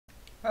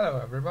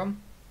Hello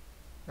everyone,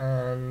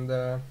 and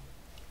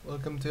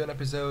welcome to an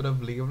episode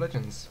of League of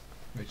Legends,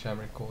 which I'm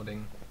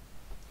recording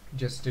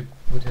just to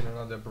put in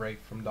another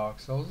break from Dark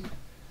Souls,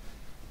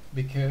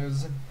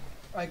 because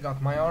I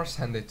got my arse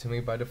handed to me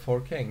by the Four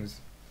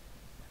Kings,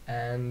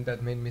 and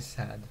that made me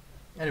sad.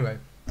 Anyway,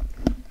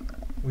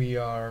 we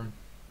are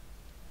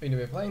going to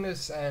be playing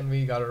this, and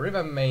we got a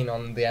Riven main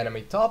on the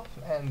enemy top,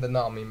 and the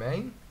Nami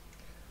main,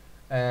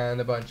 and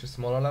a bunch of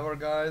smaller level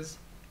guys,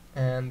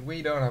 and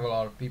we don't have a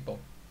lot of people.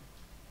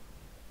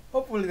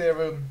 Hopefully they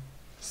will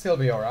still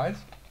be alright.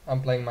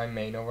 I'm playing my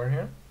main over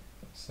here,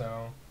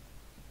 so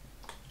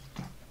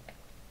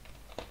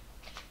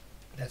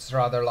that's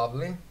rather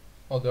lovely.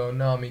 Although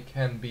Nami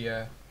can be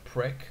a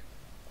prick,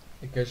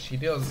 because she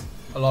deals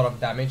a lot of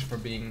damage for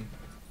being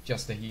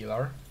just a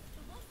healer.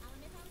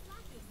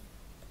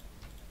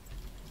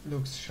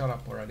 Lux, shut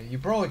up already. You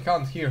probably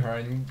can't hear her,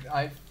 and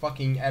I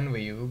fucking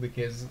envy you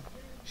because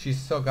she's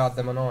so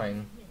goddamn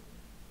annoying.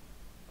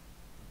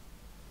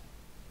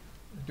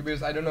 To be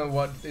honest, I don't know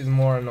what is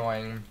more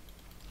annoying,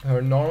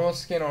 her normal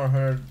skin or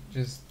her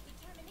just...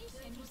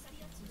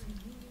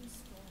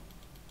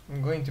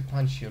 I'm going to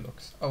punch you,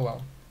 Lux. Oh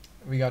well.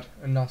 We got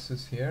a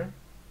Nasus here,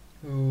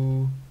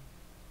 who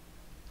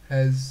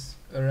has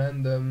a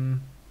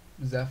random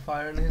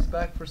Zephyr in his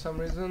back for some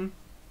reason.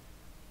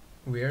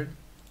 Weird,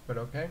 but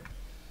okay.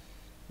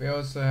 We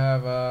also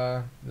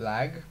have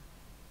lag.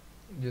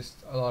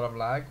 Just a lot of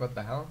lag, what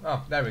the hell?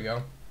 Oh, there we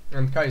go.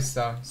 And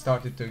Kai'Sa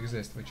started to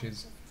exist, which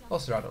is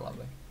also rather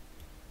lovely.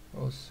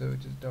 Also,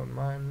 just don't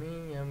mind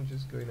me, I'm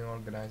just going to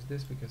organize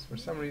this because for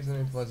some reason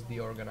it was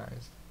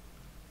deorganized.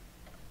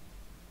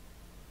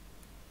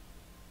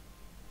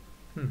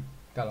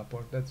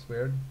 Teleport, that's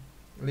weird.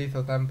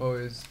 Lethal tempo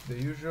is the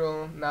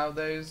usual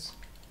nowadays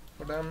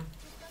for them.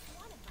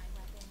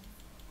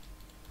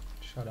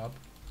 Shut up.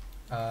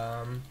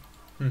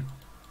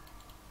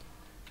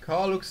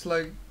 Carl looks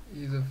like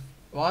he's a...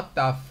 What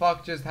the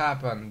fuck just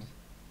happened?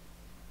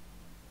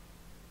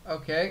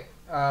 Okay,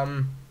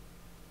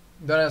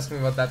 don't ask me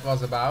what that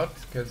was about,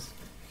 because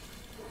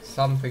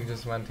something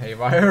just went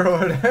haywire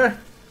over there.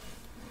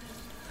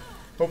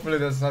 Hopefully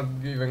that's not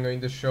even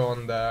going to show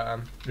on the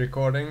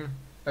recording.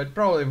 It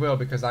probably will,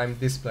 because I'm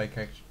display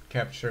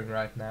capturing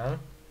right now,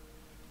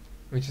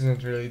 which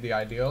isn't really the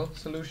ideal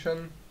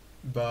solution,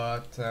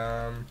 but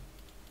oh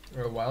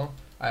well,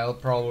 I'll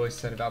probably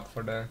set it up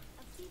for the...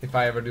 if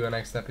I ever do a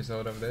next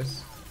episode of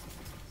this,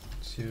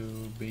 to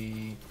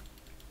be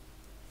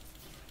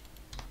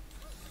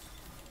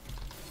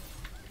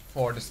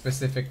for the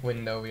specific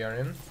window we are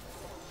in.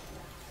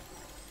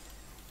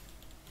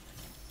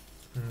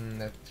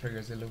 That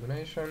triggers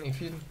illumination.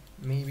 If you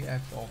maybe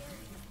F off.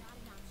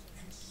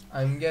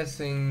 I'm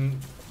guessing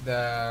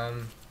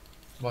the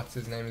what's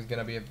his name is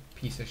gonna be a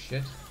piece of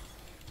shit,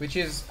 which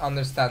is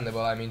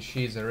understandable. I mean,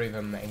 she's a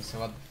Riven main, so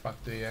what the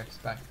fuck do you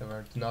expect of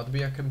her to not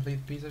be a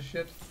complete piece of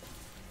shit?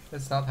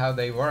 That's not how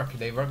they work.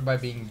 They work by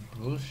being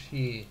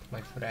bullshit,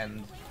 my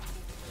friend.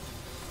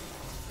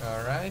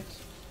 Alright.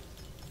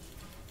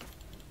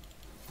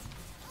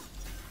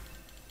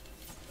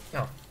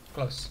 Oh,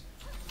 close.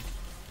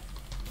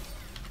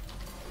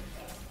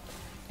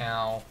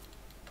 Ow.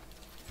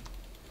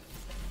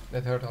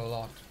 That hurt a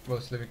lot,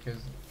 mostly because...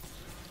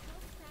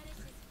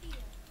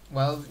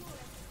 Well,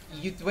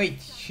 you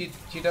wait, she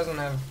doesn't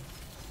have...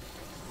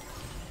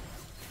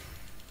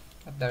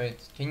 God damn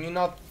it, can you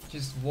not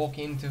just walk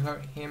into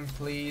him,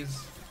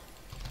 please?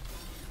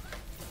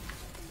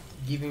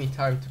 Give me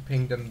time to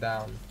ping them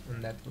down,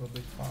 and that will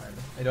be fine.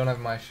 I don't have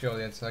my shield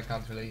yet, so I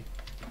can't really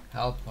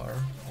help her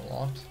a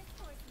lot.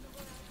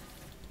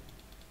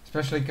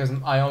 Especially because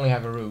I only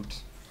have a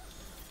root.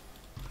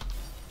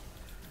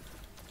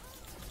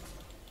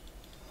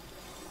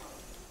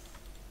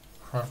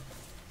 Huh.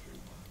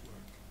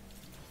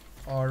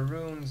 Our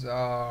runes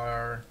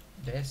are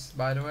this,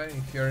 by the way,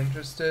 if you're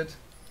interested.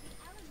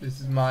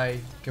 This is my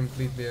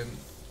completely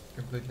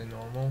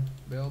normal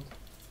build.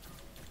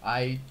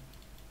 I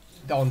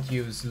don't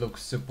use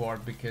Lux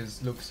support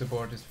because Lux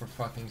support is for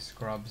fucking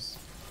scrubs.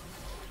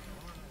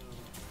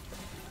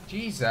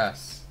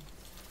 Jesus!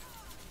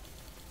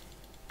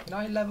 Can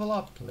I level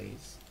up,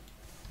 please?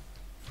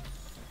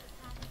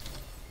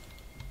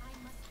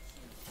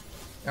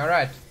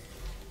 Alright.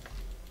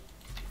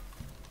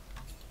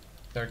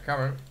 They're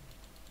coming.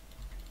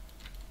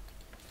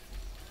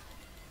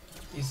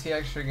 Is he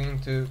actually going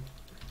to...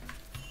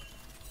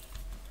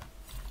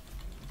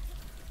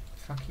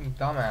 Fucking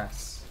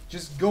dumbass.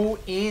 Just go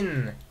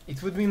in!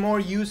 It would be more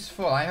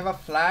useful. I have a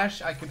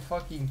flash, I could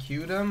fucking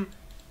Q them.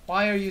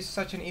 Why are you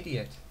such an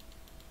idiot?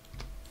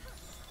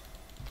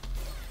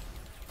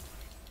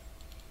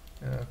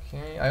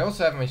 Okay, I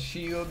also have my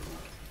shield.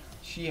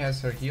 She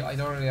has her heal. I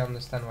don't really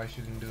understand why she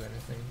didn't do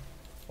anything.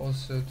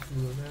 Also,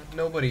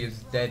 nobody is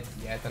dead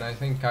yet, and I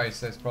think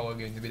Kai'Sa is probably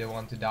going to be the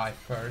one to die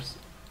first.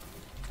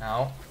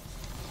 Ow.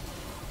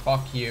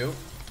 Fuck you.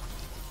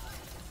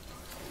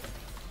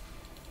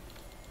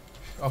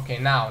 Okay,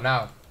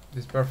 now.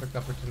 This perfect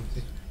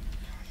opportunity.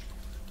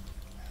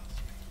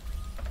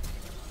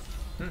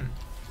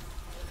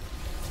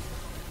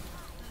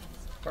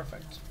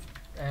 Perfect.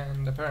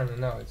 And apparently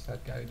now it's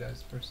that guy who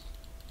dies first.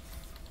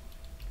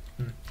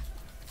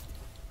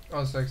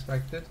 Also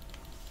expected.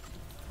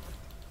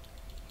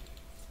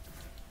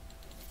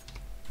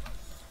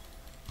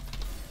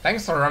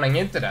 Thanks for running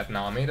into that,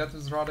 Nami. That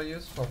was rather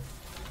useful.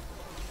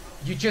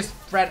 You just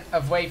ran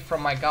away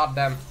from my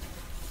goddamn...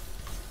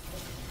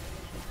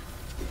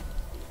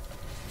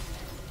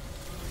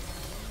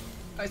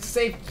 I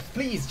saved...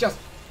 Please, just...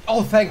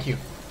 Oh, thank you.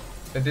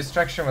 The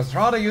distraction was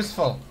rather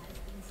useful.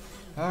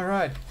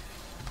 Alright.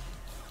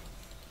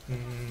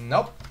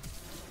 Nope.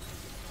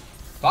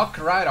 Fuck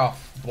right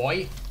off,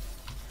 boy.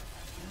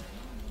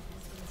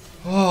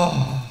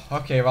 Oh,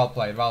 okay, well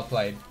played, well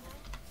played.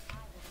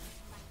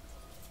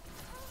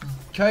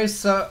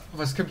 Kai'Sa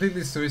was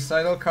completely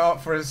suicidal.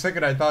 For a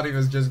second I thought he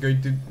was just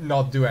going to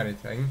not do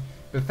anything.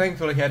 But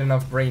thankfully he had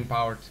enough brain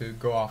power to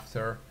go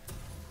after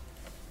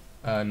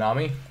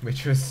Nami,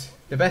 which was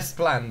the best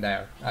plan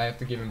there. I have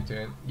to give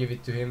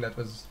it to him. That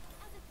was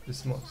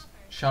the most.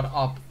 Shut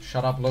up,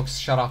 Lux,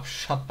 shut up,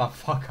 shut the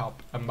fuck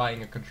up. I'm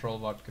buying a control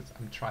board because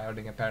I'm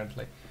tryharding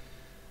apparently.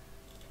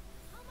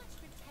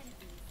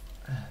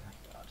 Oh my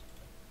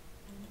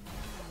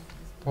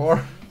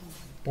god.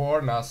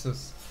 Poor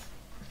Nasus.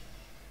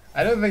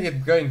 I don't think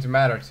it's going to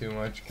matter too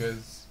much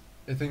because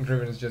I think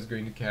Riven is just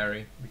going to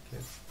carry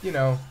because, you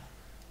know,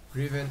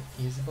 Riven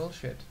is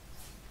bullshit.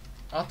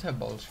 Utter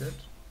bullshit.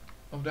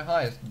 Of the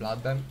highest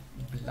blood dam,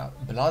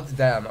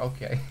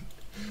 okay.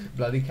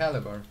 Bloody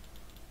caliber.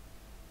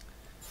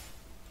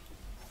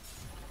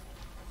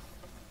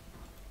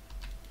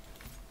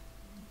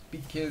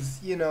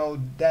 Because, you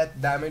know,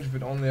 that damage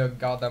with only a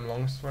goddamn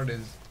longsword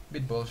is a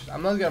bit bullshit.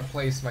 I'm not gonna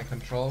place my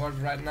control ward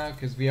right now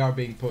because we are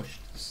being pushed,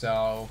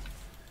 so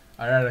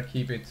I'd rather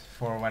keep it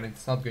for when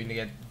it's not going to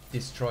get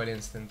destroyed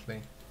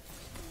instantly.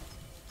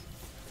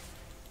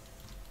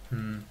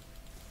 Alright.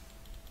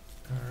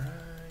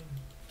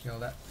 Kill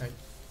that. Right.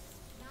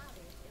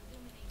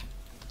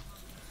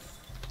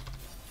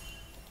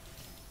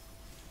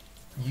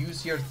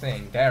 Use your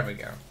thing. There we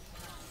go.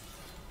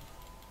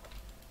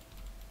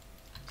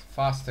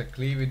 Faster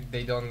cleave,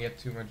 they don't get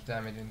too much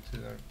damage into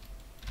their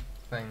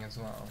thing as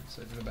well,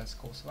 so it's the best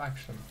course of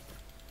action.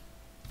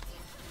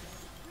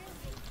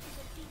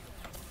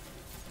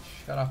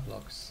 Shut up,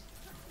 Lux.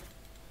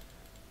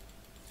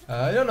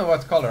 I don't know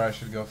what color I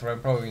should go for. I'm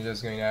probably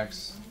just going to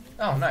X.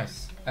 Oh,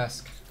 nice.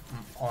 Ask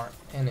or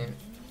any.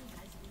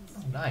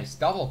 Oh, nice.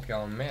 Double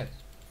kill mid.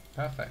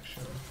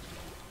 Perfection.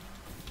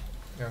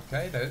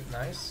 Okay, that's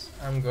nice.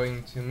 I'm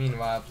going to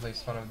meanwhile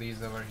place one of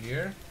these over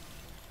here.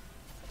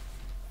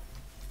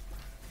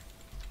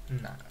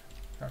 Nah,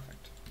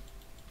 perfect.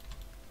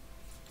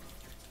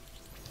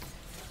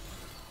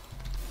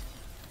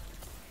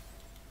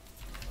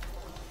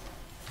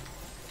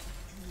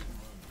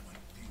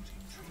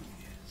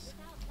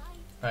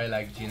 I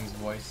like Jin's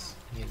voice.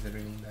 He has a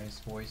really nice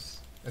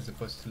voice, as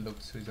opposed to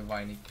Lux, who's a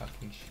whiny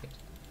fucking shit.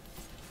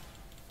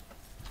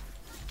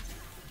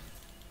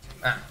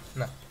 Ah,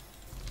 no.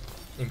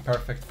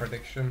 Imperfect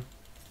prediction.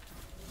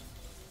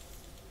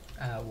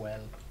 Ah,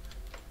 well.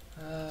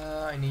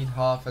 I need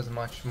half as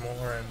much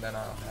more and then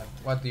I'll have...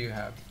 What do you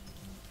have?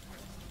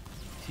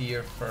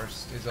 Tier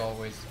first is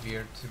always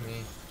weird to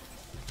me.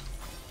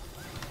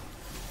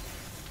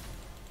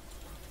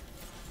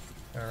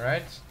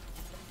 Alright.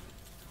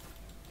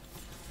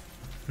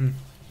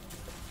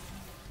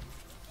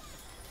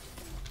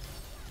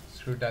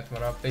 Screw that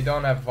one up. They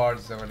don't have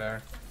wards over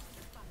there.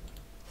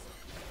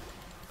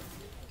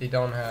 They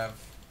don't have...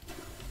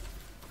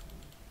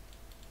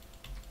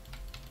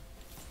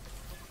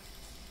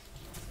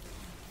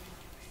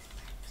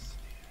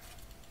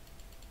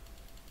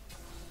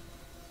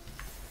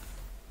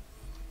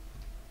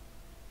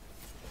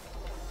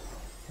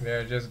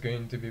 They're just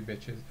going to be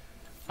bitches.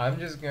 I'm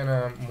just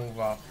gonna move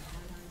up.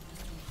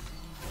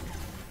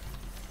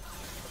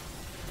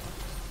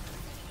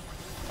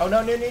 Oh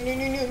no, no,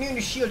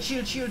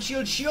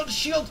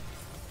 shield.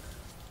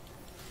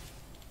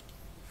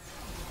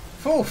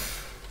 Poof.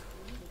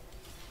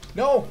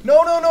 No.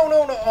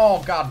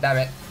 Oh, god damn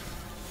it.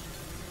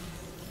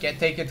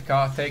 Take it,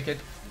 Ka, take it.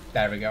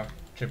 There we go.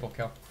 Triple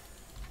kill.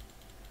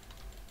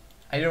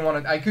 I didn't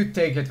want to, I could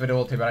take it with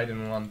ulti, but I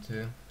didn't want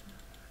to.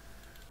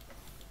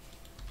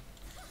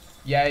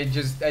 Yeah, I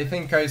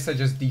think Kai'Sa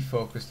just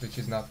defocused, which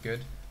is not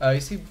good.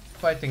 Is he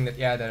fighting that?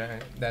 Yeah,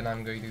 then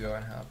I'm going to go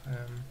and help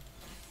him.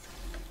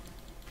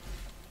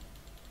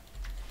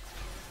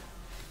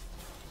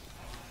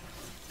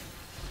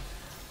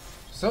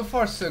 So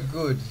far, so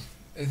good.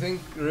 I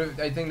think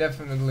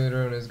definitely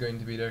Rune is going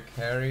to be their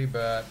carry,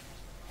 but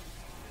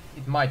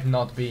it might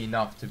not be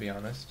enough, to be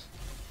honest.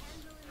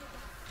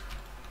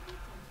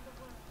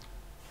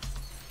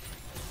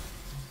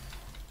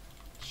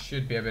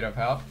 Should be a bit of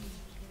help.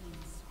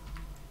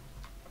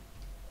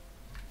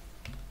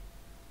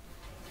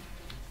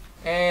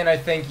 And I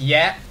think,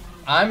 yeah,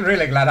 I'm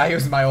really glad I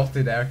used my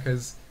ulti there,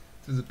 because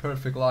it was a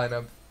perfect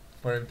lineup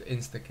for him to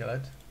insta-kill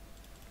it.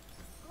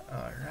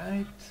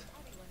 Alright.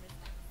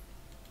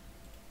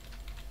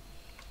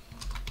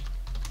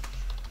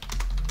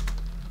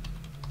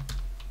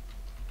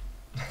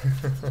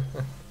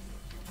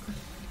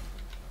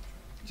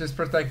 Just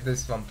protect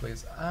this one,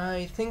 please.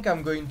 I think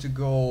I'm going to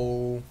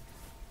go...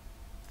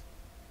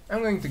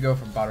 I'm going to go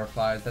for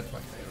butterflies, that's my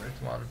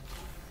favorite one.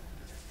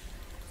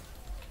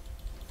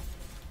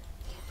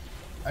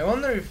 I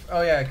wonder if...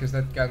 Oh yeah, because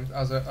that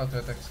auto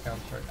attacks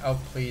counter. Oh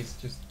please,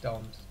 just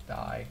don't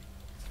die.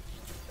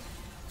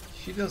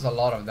 She does a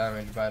lot of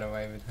damage, by the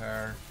way, with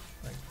her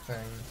like thing.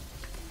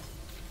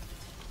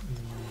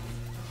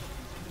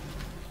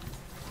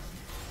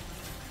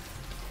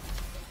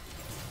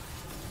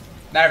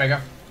 There we go.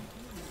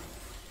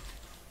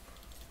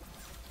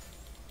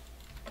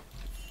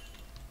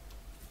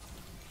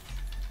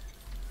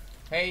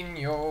 Hey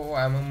yo,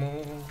 I'm a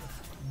move.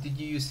 Did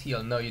you use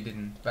heal? No, you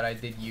didn't. But I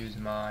did use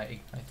my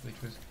ignite,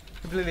 which was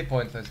completely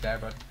pointless there.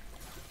 But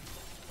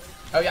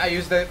oh yeah, I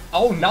used it.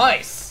 Oh,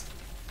 nice!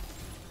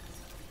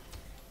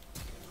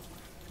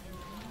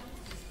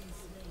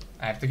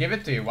 I have to give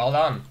it to you. Well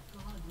done.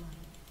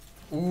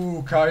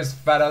 Ooh, Kai's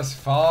fat as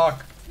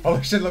fuck.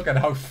 Holy shit! Look at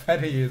how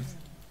fat he is.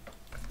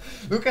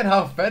 Look at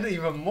how fat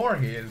even more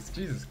he is.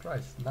 Jesus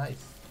Christ,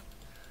 nice.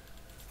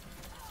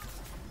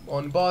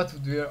 On bot,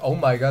 oh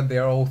my god, they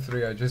are all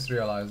three, I just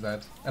realized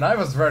that. And I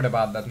was worried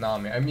about that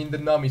Nami. I mean, the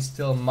Nami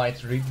still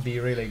might be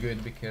really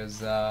good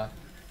because a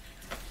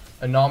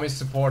Nami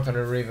support on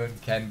a Riven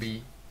can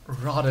be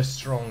rather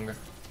strong.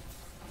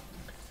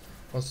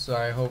 Also,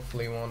 I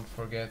hopefully won't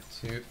forget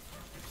to...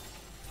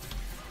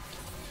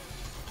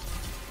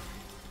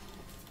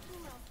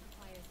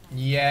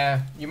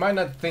 Yeah, you might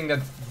not think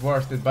that's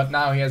worth it, but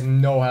now he has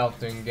no health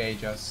to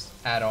engage us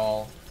at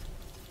all.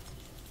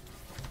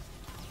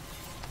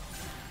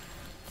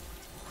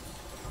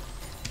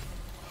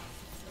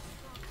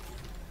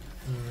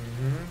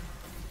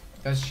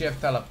 Does she have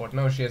teleport?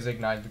 No, she has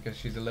ignite because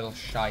she's a little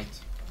shite.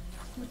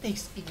 Who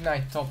takes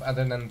ignite top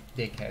other than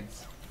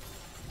dickheads?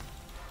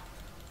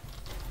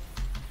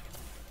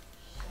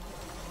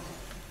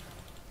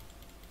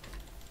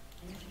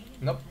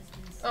 Nope.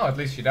 Oh, at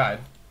least she died.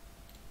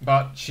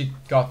 But she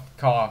got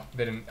caught,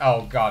 didn't...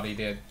 Oh god, he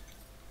did.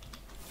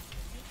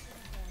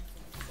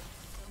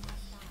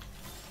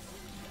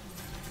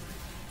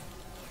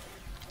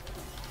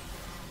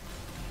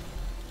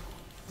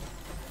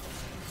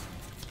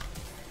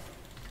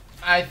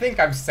 I think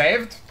I'm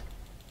saved.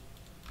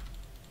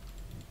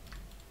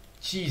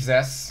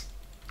 Jesus.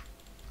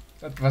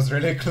 That was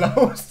really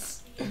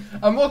close.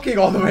 I'm walking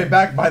all the way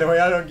back, by the way.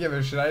 I don't give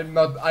a shit. I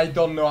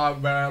don't know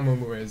where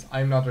Amumu is.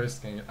 I'm not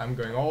risking it. I'm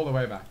going all the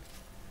way back.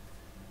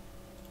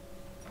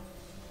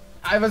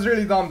 I was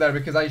really dumb there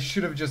because I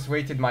should have just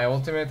waited my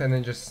ultimate and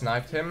then just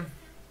sniped him.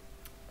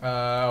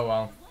 Oh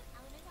well.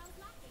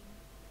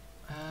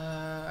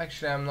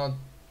 Actually, I'm not...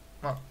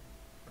 Oh,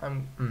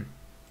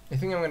 I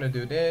think I'm gonna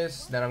do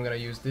this, then I'm gonna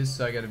use this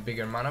so I get a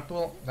bigger mana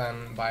pool,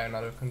 then buy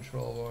another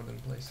control ward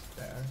and place it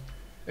there.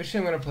 Actually,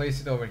 I'm gonna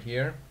place it over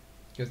here,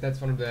 because that's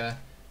one of the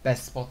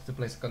best spots to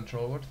place a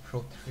control ward.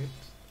 Pro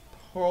trips.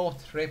 Pro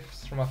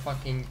trips from a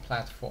fucking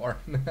platform.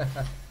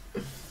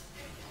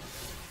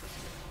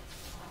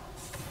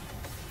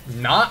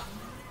 Not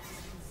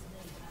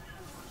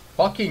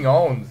fucking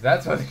owned.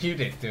 That's what you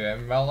did to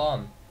him. Well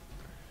done.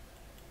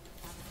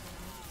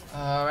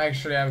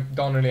 Actually, I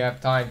don't really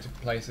have time to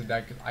place it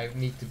there. I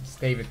need to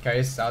stay with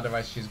Kaisa,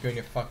 otherwise she's going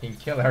to fucking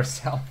kill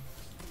herself.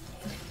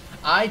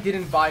 I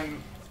didn't buy...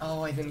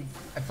 Oh, I didn't...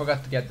 I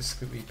forgot to get the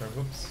sweeper.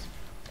 Whoops.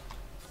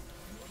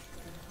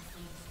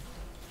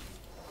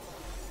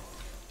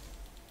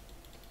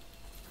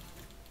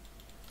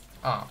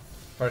 Ah,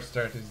 first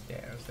turret is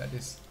theirs. That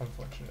is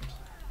unfortunate.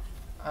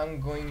 I'm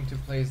going to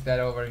place that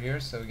over here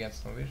so we get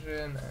some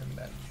vision and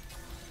then...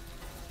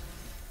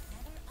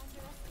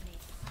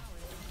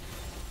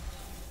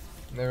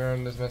 Never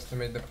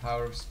underestimate the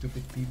power of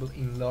stupid people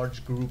in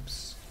large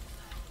groups.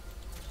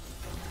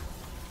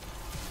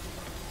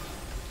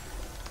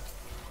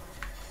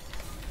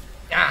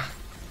 Ah!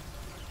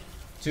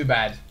 Too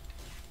bad.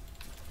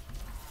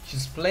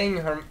 She's playing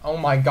her... Oh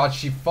my god,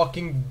 she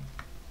fucking...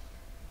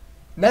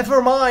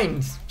 Never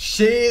mind!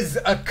 She's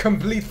a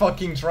complete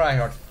fucking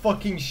tryhard.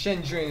 Fucking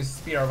Shenjuin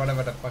Spear or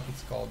whatever the fuck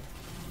it's called.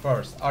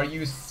 First, are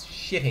you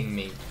shitting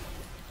me?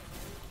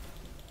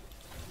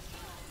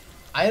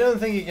 I don't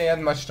think you can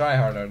get much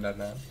tryharder than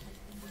that.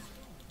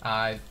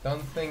 I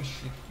don't think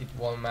it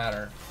won't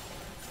matter.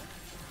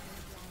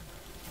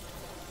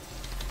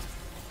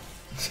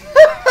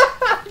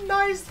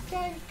 Nice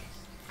gank!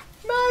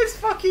 Nice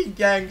fucking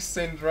gank,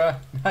 Syndra!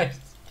 Nice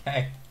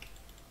gank.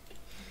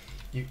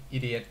 You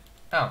idiot.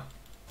 Oh.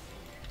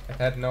 It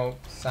had no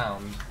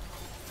sound.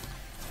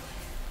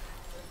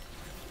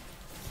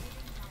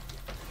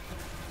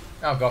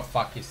 Oh, go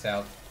fuck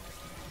yourself.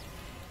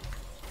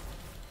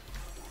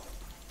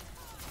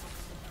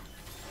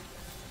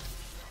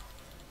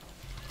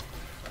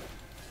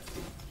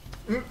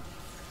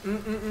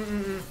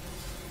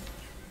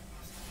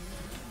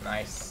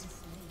 Nice.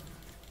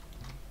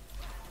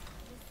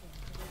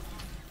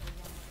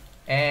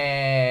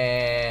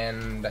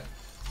 And...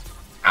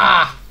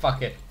 Ah!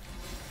 Fuck it.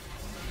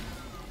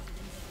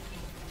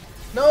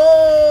 No!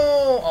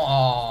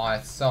 Oh,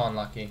 it's so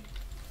unlucky.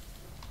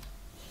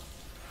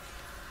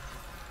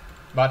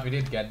 But we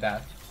did get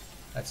that.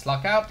 Let's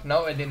lock out.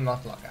 No, it did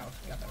not lock out.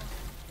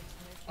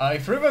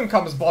 If Riven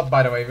comes bot,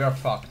 by the way, we're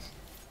fucked.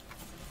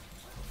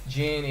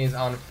 Jhin is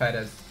unfed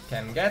as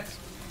can get.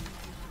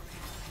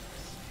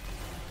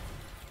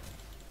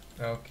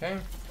 Okay.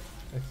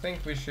 I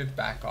think we should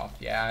back off.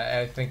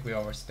 Yeah, I think we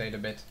overstayed a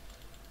bit.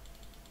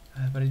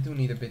 But I do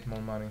need a bit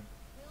more money.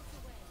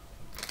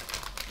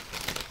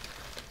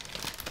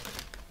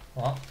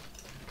 What?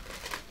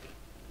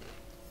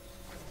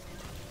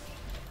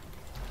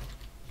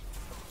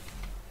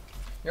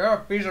 You're a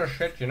piece of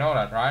shit, you know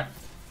that, right?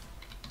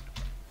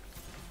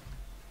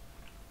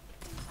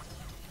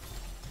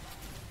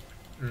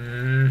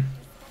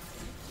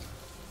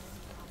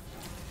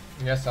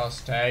 Guess I'll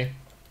stay.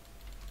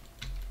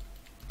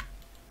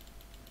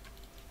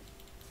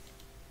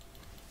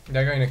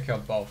 They're going to kill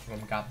both of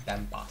them,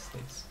 goddamn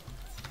bastards.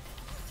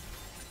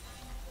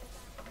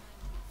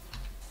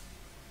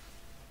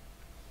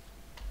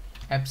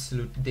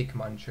 Absolute dick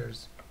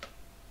munchers.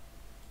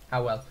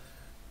 Ah well.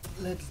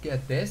 Let's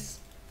get this.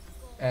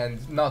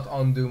 And not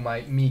undo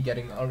me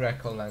getting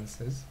Oracle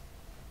Lances.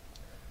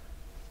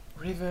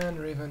 Riven.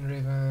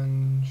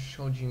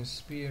 Shojin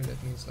Spear,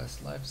 that means less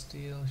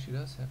lifesteal. She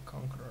does have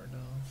Conqueror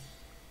though.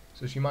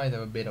 So she might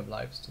have a bit of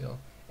lifesteal.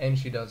 And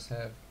she does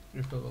have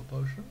Refillable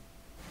Potion.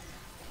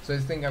 So I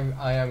think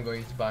I am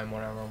going to buy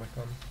more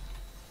Aromatome.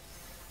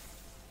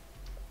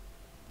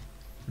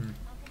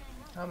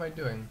 How am I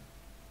doing?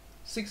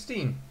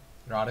 16.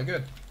 Rather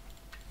good.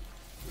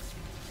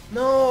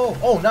 No!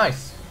 Oh,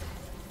 nice!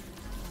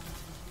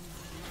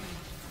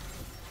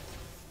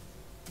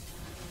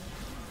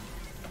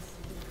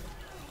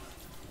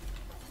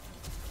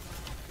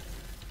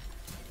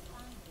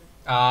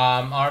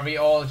 Are we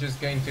all just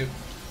going to...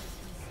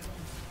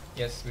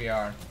 Yes, we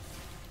are.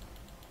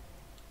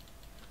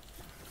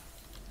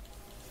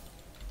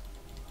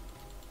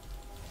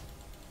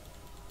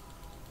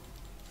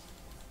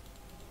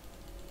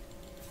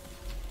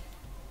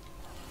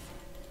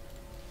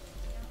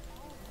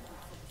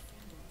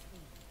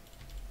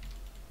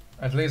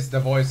 At least the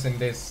voice in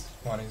this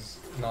one is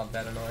not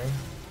that annoying.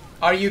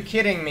 Are you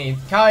kidding me?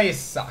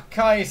 Kai'Sa,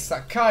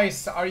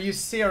 are you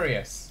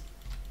serious?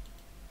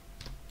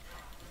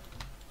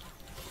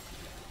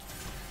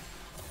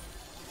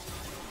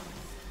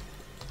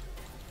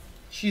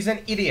 She's an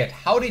idiot.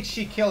 How did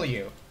she kill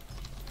you?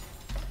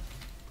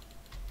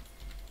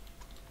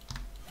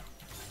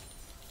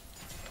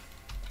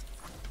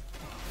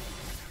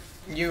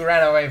 You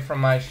ran away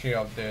from my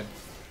shield, dude.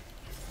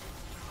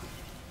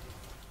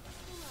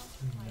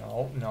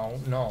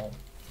 No.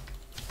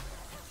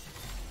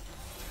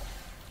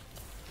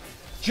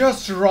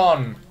 Just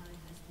run!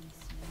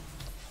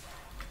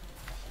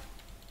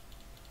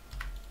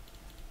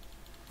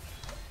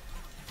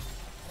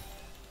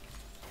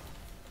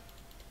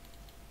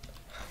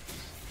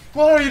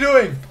 What are you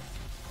doing?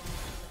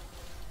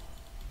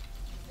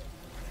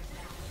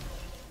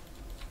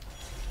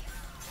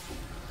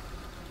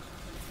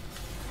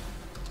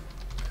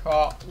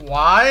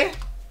 Why?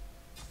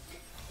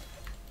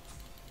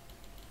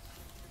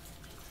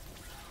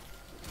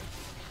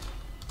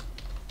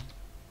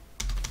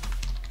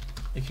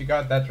 If you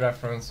got that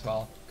reference,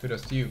 well,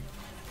 kudos to you.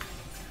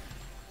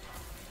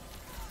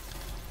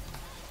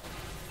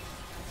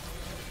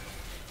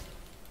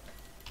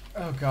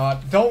 Oh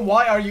god.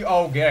 Why are you...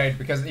 Oh, great,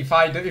 because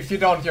if you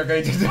don't, you're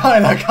going to die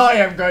like I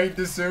am going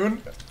to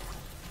soon.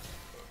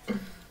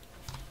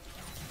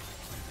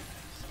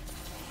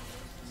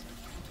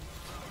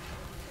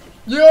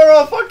 You're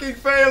all fucking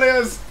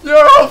failures!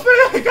 You're all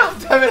failures!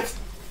 God damn it!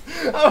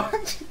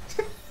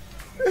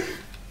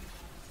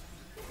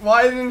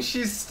 Why didn't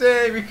she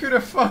stay? We could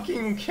have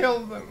fucking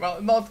killed them.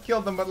 Well, not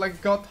killed them, but like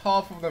got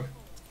half of the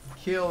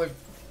kill if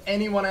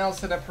anyone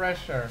else had a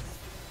pressure.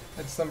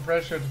 Had some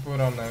pressure to put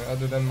on them,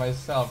 other than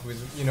myself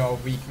with, you know, a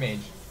weak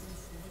mage.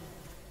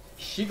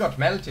 She got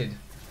melted.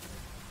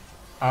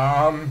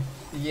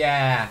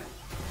 Yeah.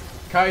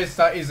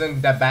 Kai'Sa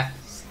isn't the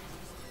best.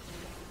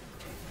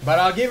 But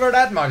I'll give her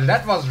that much.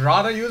 That was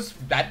rather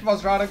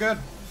good.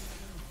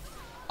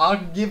 I'll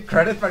give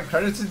credit where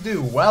credit's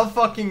due. Well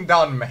fucking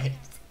done, mate.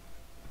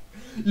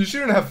 You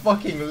shouldn't have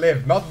fucking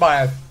lived, not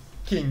by a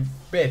king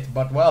bit,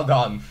 but well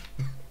done.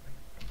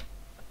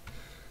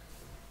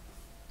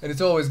 And it's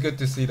always good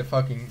to see the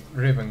fucking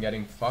Riven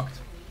getting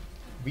fucked.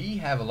 We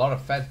have a lot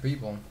of fat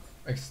people.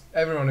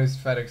 Everyone is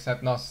fat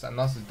except Nasus, and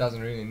Nasus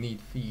doesn't really need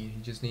feed.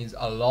 He just needs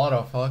a lot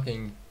of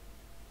fucking...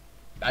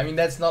 I mean,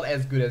 that's not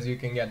as good as you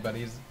can get, but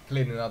he's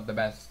clearly not the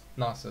best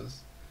Nasus.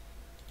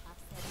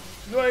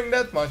 Doing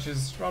that much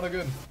is rather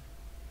good.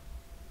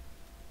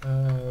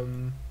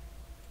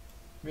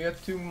 We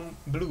have 2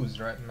 blues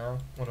right now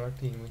on our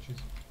team, which is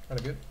kind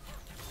of good.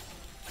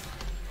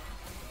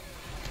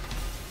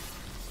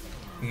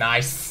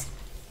 Nice.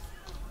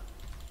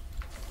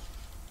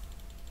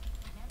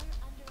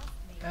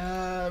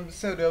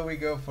 So do we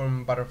go for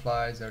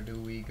butterflies or do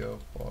we go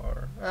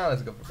for...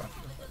 let's go for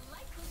butterflies.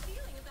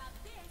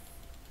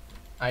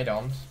 I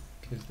don't,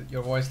 because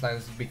your voice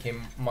lines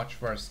became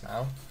much worse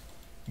now.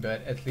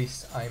 But at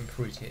least I'm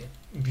pretty.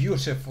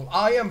 Beautiful.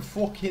 I am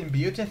fucking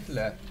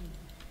beautiful.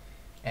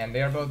 And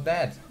they're both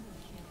dead.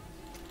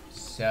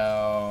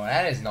 So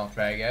that is not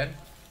very good.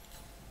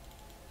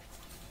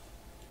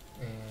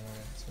 And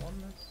it's one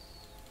less.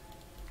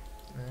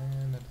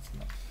 And that's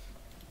enough.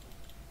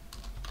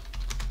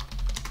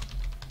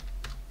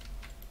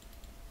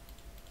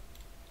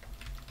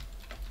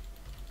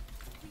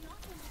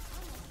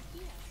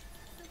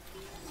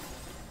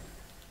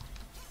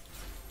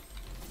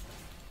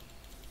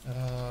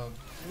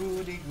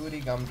 Goody goody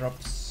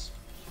gumdrops.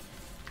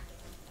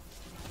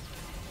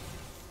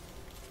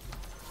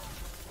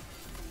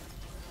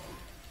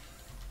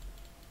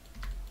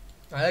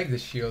 I like the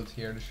shield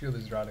here. The shield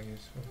is rather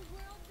useful.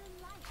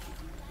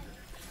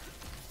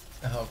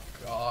 Oh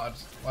god,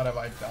 what have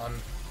I done?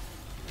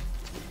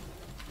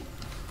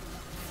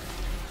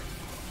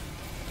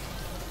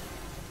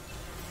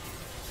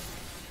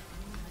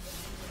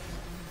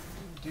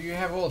 Do you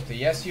have ulti?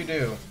 Yes, you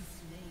do.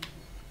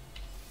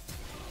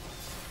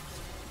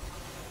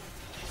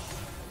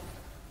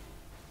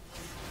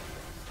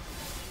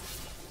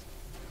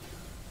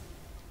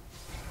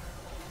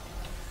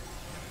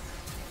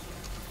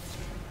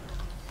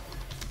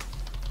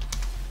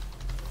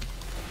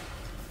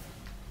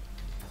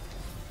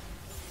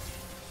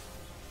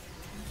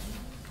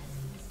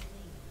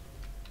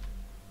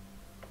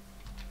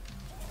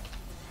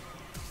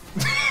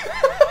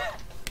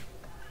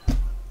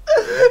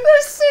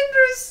 Their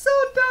Syndra is so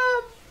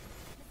dumb!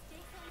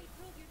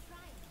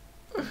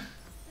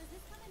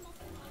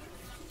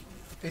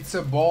 It's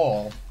a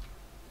ball.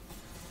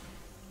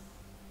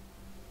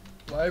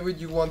 Why would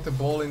you want the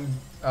ball in...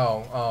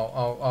 Oh,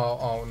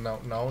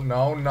 no,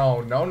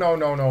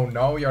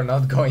 no, you're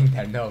not going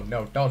there.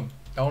 No, don't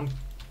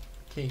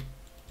keep...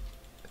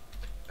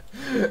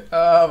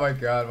 Oh my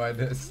god, why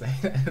did I say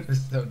that?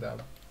 It's so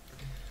dumb.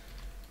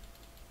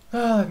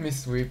 Ah, let me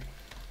sweep.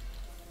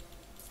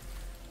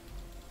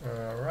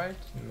 Alright,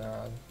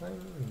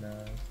 nothing.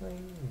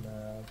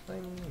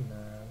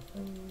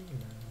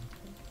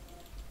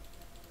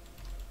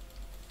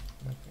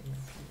 Nothing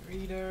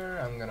reader.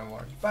 I'm gonna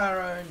ward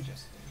Baron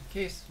just in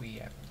case we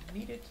ever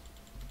need it.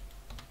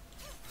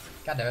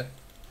 God damn it.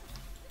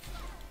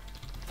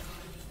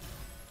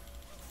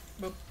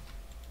 Boop.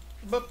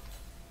 Boop.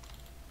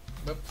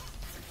 Boop.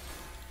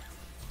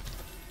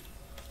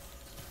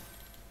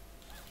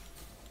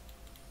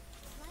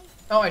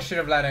 Oh, I should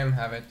have let him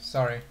have it.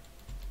 Sorry.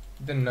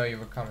 Didn't know you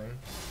were coming.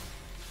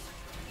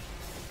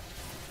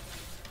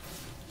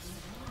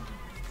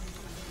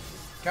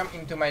 Come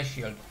into my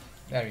shield.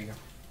 There you go.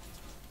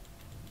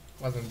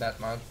 Wasn't that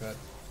much, but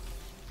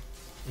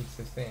it's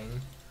a thing.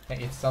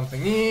 Hey, it's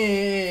something.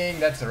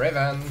 That's a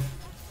Riven.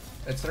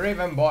 It's a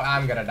Riven, boy.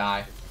 I'm gonna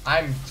die.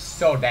 I'm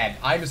so dead.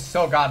 I'm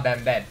so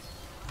goddamn dead.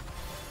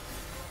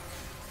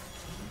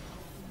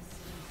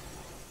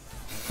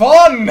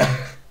 Fun!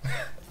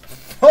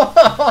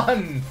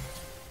 Fun!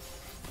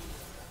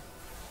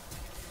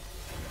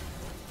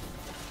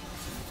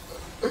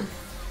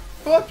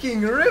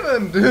 Fucking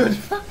Riven, dude!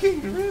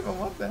 Fucking Riven,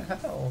 what the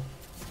hell?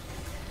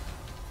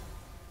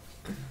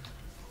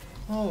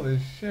 Holy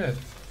shit.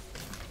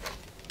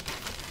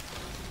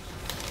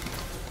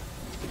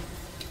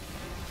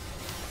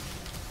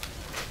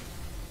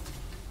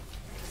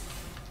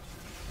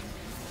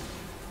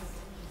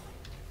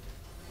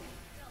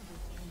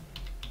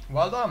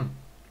 Well done.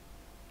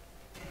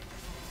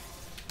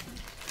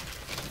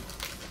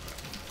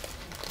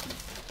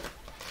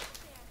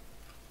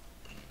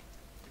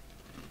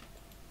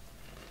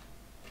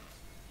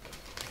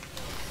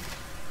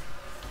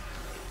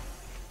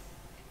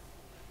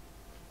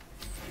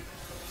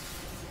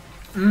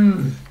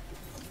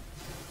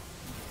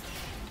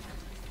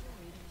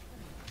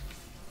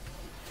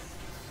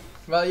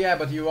 Well, yeah,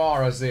 but you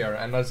are Azir,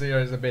 and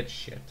Azir is a bit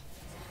shit.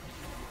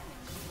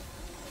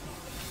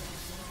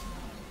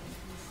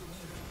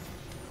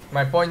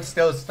 My point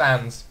still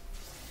stands.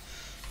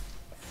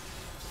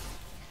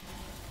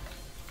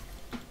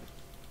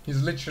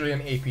 He's literally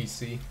an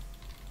APC.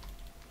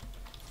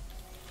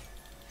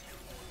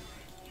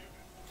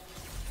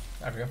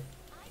 There we go.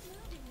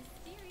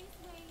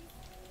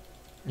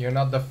 You're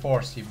not the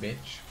Force, you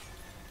bitch.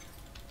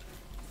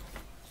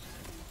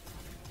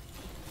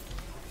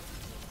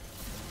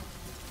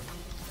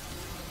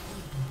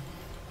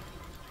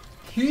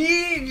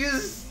 He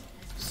just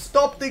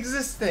stopped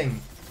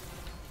existing.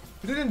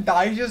 He didn't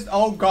die, he just...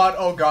 oh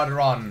god,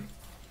 run.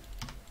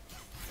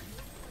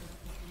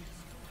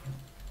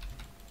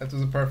 That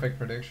was a perfect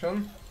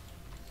prediction.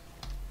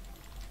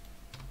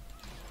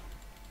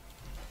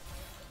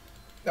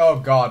 Oh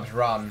god,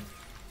 run.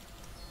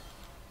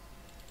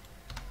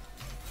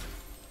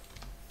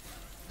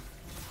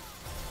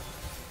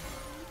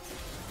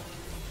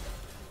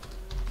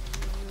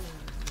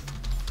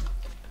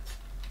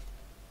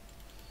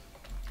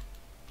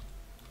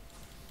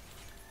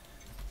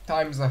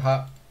 Times a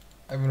hat.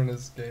 I win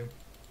this game.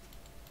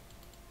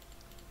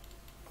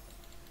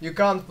 You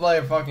can't play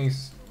a fucking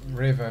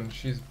Riven,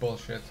 she's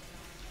bullshit.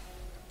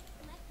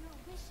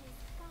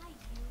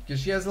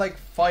 Because she has like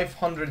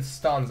 500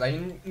 stuns. I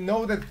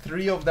know that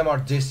 3 of them are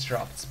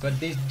disrupts, but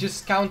they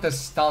just count as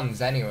stuns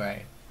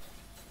anyway.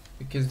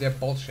 Because they're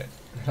bullshit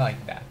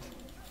like that.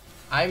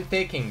 I'm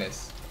taking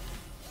this.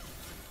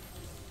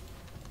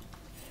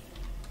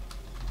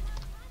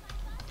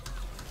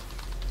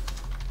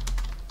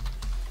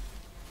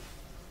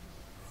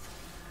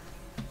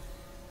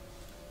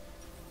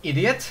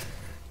 Idiot.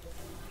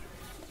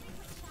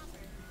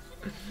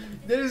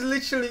 There is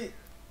literally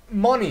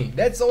money.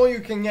 That's all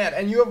you can get.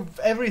 And you have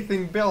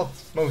everything built,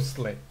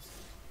 mostly.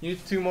 You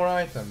need 2 more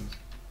items.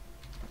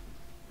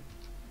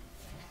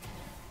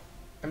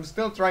 I'm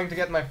still trying to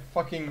get my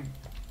fucking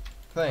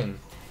thing.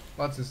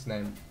 What's his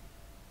name?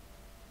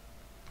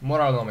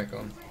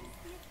 Moralnomicon.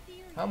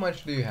 How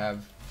much do you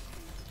have?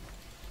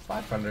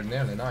 500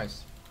 nearly,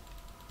 nice.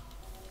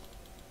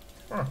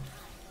 Huh.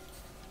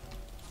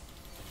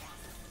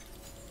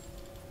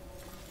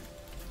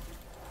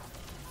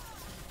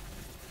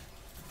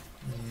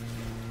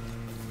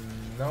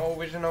 No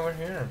vision over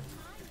here.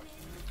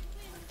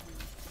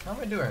 How am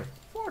I doing?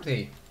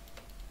 40.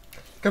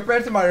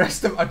 Compared to my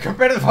rest of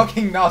compared to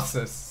fucking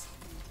Nasus.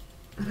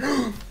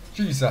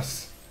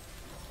 Jesus.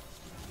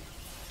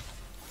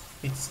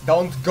 It's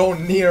don't go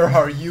near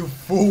her, you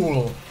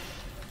fool.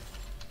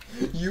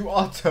 You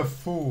utter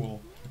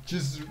fool.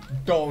 Just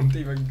don't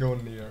even go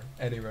near.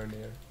 Anywhere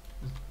near.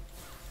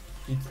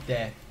 It's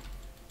death.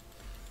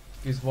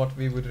 Is what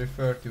we would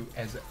refer to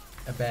as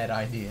a bad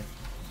idea.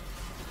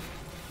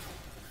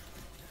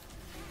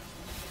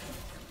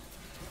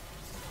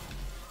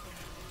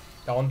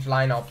 Don't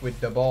line up with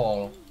the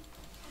ball.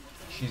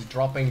 She's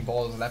dropping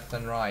balls left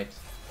and right.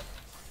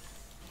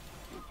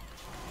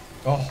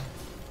 Oh.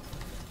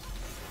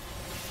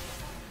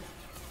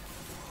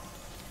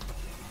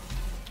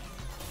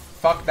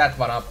 Fuck that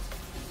one up.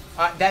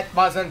 That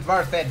wasn't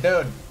worth it,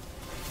 dude.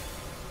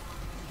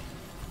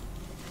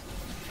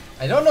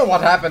 I don't know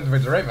what happened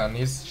with Riven.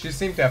 She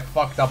seemed to have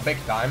fucked up big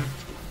time.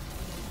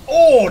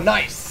 Oh,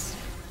 nice!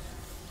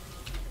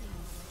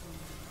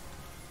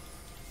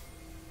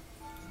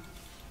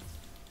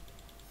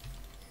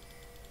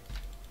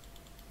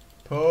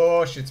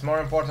 Push, it's more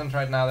important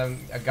right now than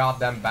a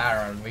goddamn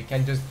Baron. We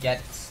can just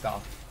get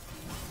stuff.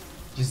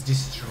 Just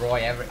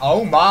destroy every—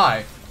 oh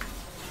my!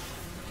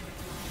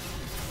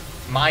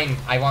 Mine,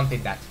 I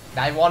wanted that.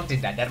 I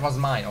wanted that, that was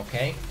mine,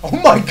 okay? Oh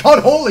my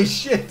god, holy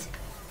shit!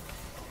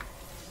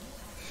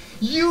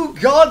 You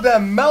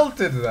goddamn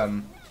melted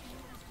them!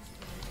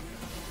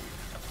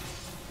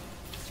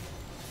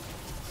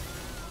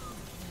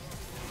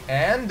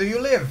 And do you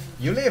live?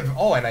 You live!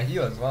 Oh, and I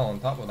heal as well on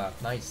top of that,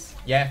 nice.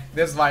 Yeah,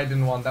 this is why I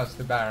didn't want us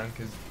to Baron,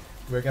 because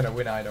we're gonna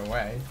win either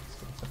way.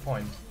 So what's the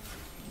point?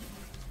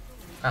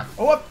 Ah.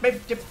 Oh,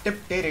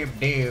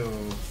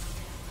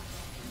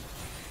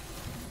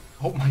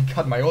 oh my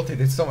god, my ulti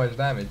did so much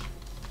damage.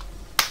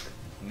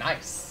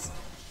 Nice.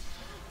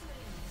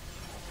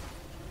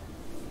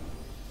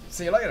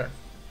 See you later.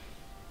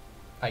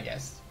 I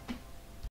guess.